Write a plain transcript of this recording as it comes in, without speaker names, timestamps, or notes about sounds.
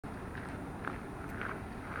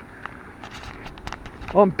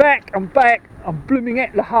I'm back, I'm blooming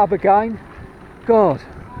at the hub again. God,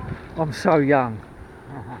 I'm so young.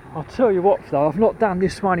 I'll tell you what though, I've not done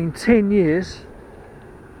this one in 10 years,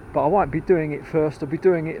 but I won't be doing it first, I'll be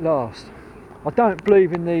doing it last. I don't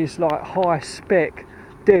believe in these like high spec,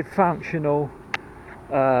 dead functional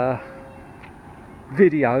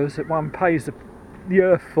videos that one pays the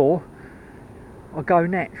earth for. I go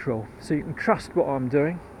natural, so you can trust what I'm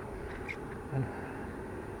doing.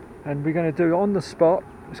 And we're going to do on the spot.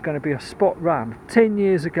 It's going to be a spot run. 10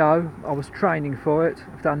 years ago I was training for it.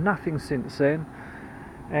 I've done nothing since then,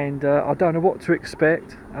 and I don't know what to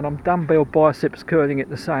expect, and I'm dumbbell biceps curling at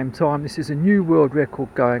the same time. This is a new world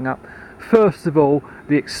record going up. First of all,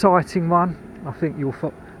 the exciting one, I think you'll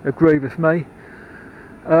agree with me,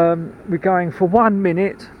 we're going for 1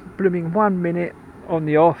 minute, blooming 1 minute on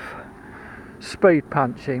the off, speed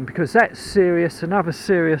punching, because that's serious. Another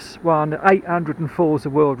serious one. 804 is a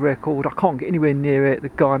world record. I can't get anywhere near it. The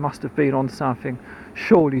guy must have been on something,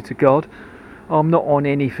 surely to God. I'm not on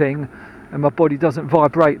anything, and my body doesn't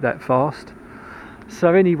vibrate that fast.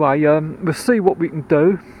 So anyway, we'll see what we can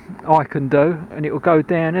do, I can do, and it will go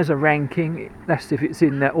down as a ranking. That's if it's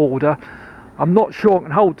in that order. I'm not sure I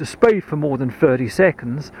can hold the speed for more than 30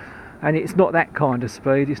 seconds, and it's not that kind of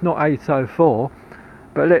speed. It's not 804.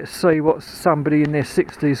 But let's see what somebody in their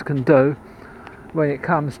 60s can do when it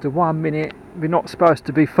comes to 1 minute. We're not supposed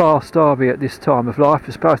to be fast, are we, at this time of life?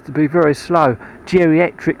 We're supposed to be very slow,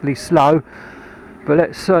 geriatrically slow. But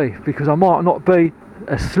let's see, because I might not be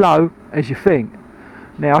as slow as you think.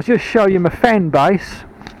 Now I'll just show you my fan base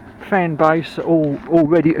all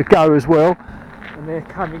ready to go as well, and they're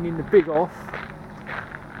coming in the big off.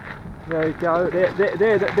 There you go,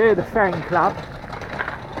 they're the fan club.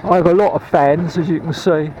 I have a lot of fans, as you can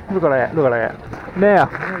see. Look at that.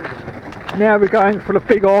 Now we're going for the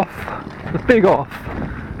big off.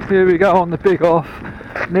 Here we go on the big off.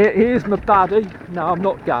 Now, here's my buddy. No, I'm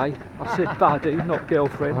not gay. I said buddy, not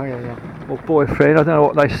girlfriend. Oh, yeah. Or boyfriend. I don't know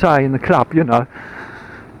what they say in the club, you know.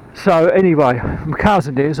 So anyway, my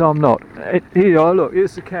cousin is, I'm not. Here you are, look,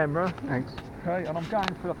 here's the camera. Thanks. Okay, and I'm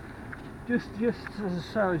going for, just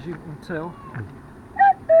so as you can tell.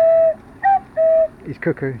 He's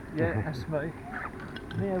cuckoo. Yeah, that's me.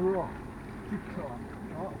 Now we're off. Good time.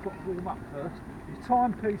 Right, I've got to warm up first. Your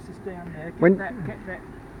timepiece is down there. Do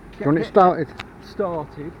you want it started?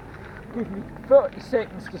 Started. Give me 30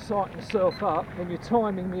 seconds to psych myself up, and you're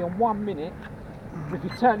timing me on 1 minute with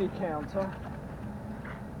your tally counter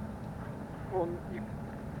on your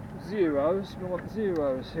zeros. We want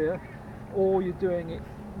zeros here, or you're doing it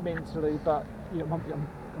mentally, but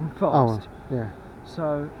I'm fast. Oh, yeah.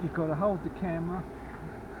 So you've got to hold the camera.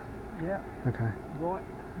 Yeah. Okay. Right.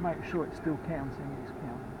 Make sure it's still counting. It's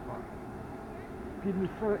counting. Right. Give me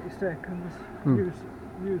 30 seconds.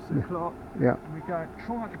 Use the clock. Yeah. And we're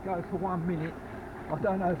trying to go for 1 minute. I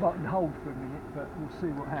don't know if I can hold for a minute, but we'll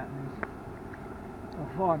see what happens. I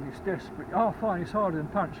find this desperate. I find it's harder than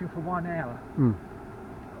punching for 1 hour.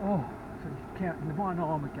 Oh, so you're counting the one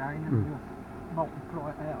arm again, and you'll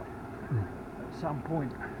multiply it out at some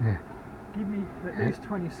point. Yeah. Give me at least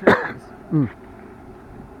 20 seconds. You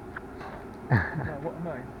know what I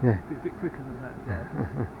mean? Yeah. Be a bit quicker than that.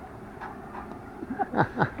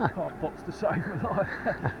 Can't box to save my life.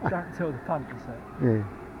 Don't tell the punters that. Yeah.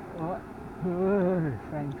 Alright.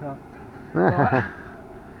 Thank up. Right.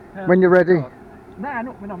 When you're ready? No,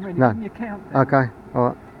 not when I'm ready. No. Give me a countdown. Okay. All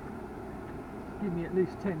right. Give me at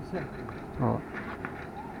least 10 seconds. All right.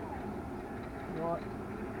 Right.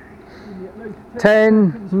 Give me at least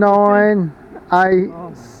 10, seconds. 9,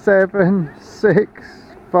 8, 7, 6,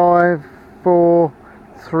 5, 4,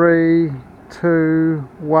 3, 2,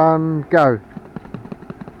 1, go.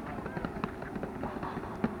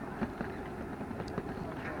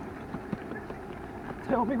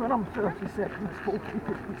 Tell me when I'm 30 seconds, 40,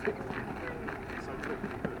 50, 60.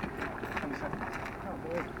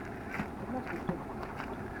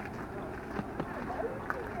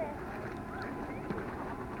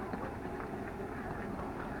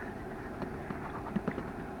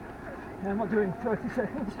 How am I doing? 30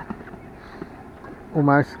 seconds?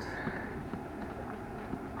 Almost.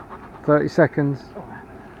 30 seconds. Oh, I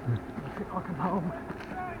think I can hold.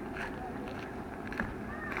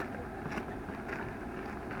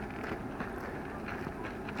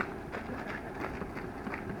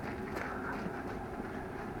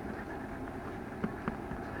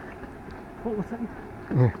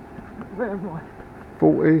 Yeah. Where am I?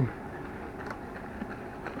 40.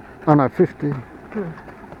 Oh no, 50. Good.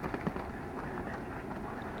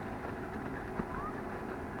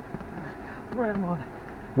 Where am I?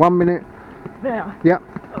 1 minute. Now? Yep.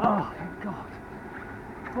 Oh, thank God.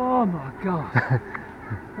 Oh my God.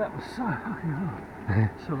 That was so fucking hard.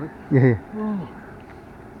 Sorry. Yeah. Oh.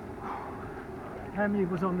 How many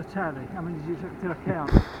was on the tally? How many did I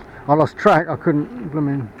count? I lost track. I couldn't.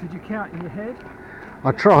 Blooming. Did you count in your head?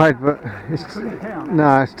 I tried, but it's couldn't count.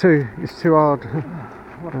 no. It's too hard.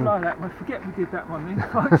 Well, blow that one. Forget we did that one then,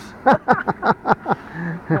 folks.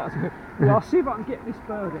 That was good. Yeah, I'll see if I can get this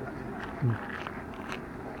birdie.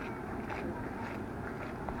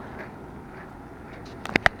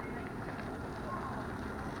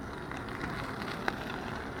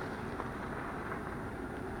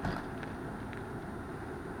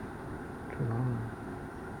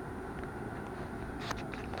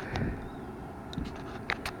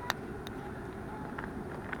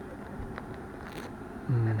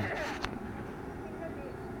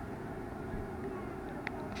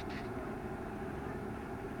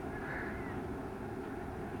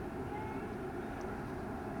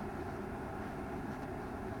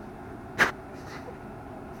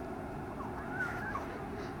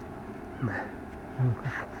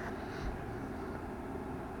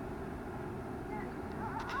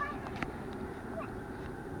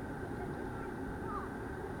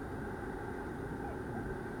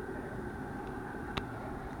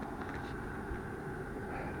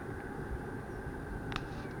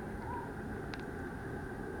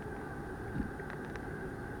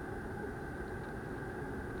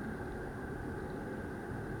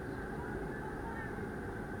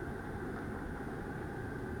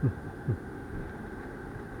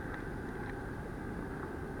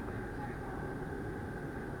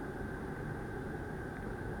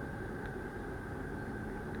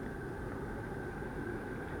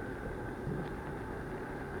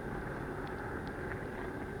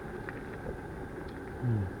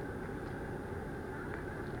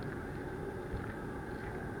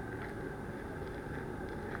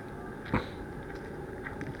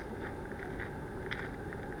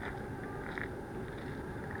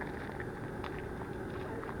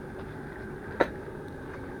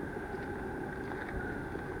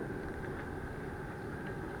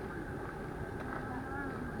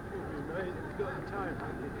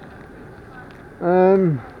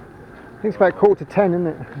 I think it's about 9:45, isn't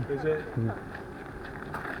it? Is it?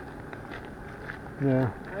 Yeah.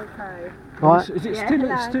 Okay. Right. Is it Yeah, still,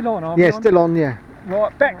 hello. it's still on? Are Yeah, we on? still on. Yeah.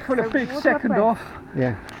 Right, back for the So big what's second my off.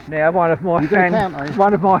 Yeah. Now, one of my You gonna count, are you?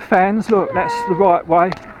 one of my fans. Look, that's the right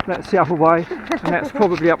way. That's the other way, and that's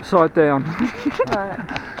probably upside down. Right.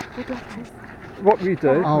 What we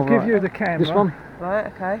do, Oh, we'll give right. you the camera. This one. Right,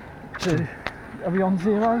 okay. Are we on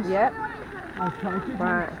zeros? Yep. Okay. Give me-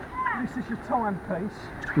 Right. This is your timepiece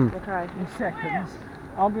Okay. in seconds.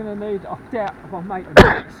 I'm going to need. I doubt if I make the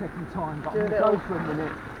minute a second time, but Do a I'm going to go little- for a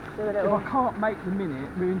minute. Do a If little. I can't make the minute,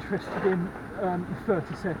 we're interested in the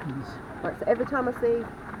 30 seconds. Right, so every time I see.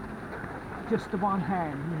 Just the one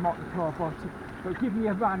hand, you might reply by two. But give me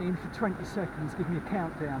a run in for 20 seconds, give me a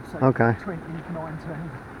countdown. So Okay. 20,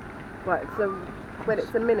 19. Right, so when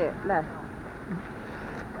it's a minute left.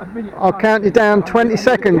 A minute. I'll count you down 20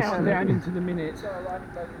 seconds. Countdown into the minute.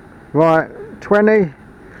 Right. 20,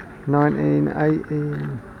 19,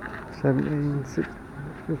 18, 17, 16,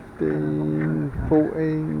 15,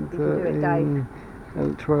 14, You can do it,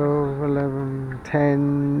 13, 12, 11,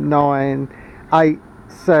 10, 9, 8,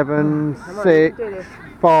 7, Come on, you 6, can do this.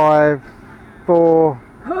 5, 4,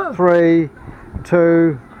 3,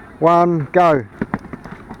 2, 1, go.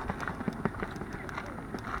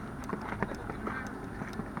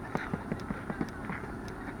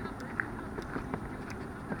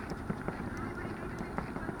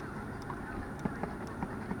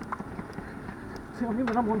 See, I mean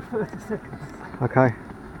when I'm on 30 seconds, Okay.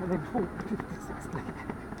 and then 40, 50, 60.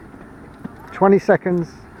 20 seconds.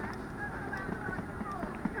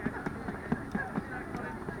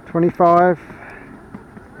 25.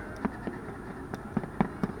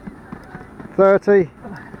 30.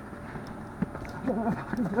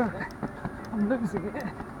 I'm losing it.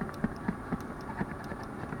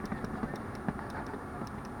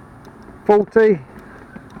 40.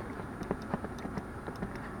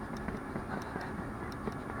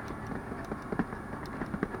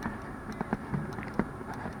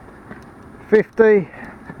 50.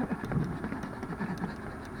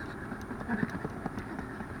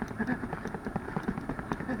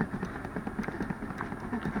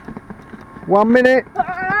 1 minute.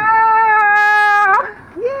 Ah!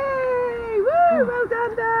 Yay! Woo! Well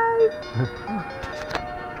done, Dave!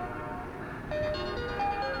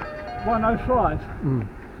 105. Mm.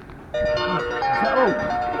 Is that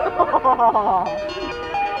all?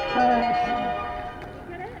 Thanks.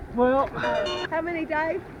 Well, How many,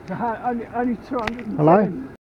 Dave? only 200. Hello?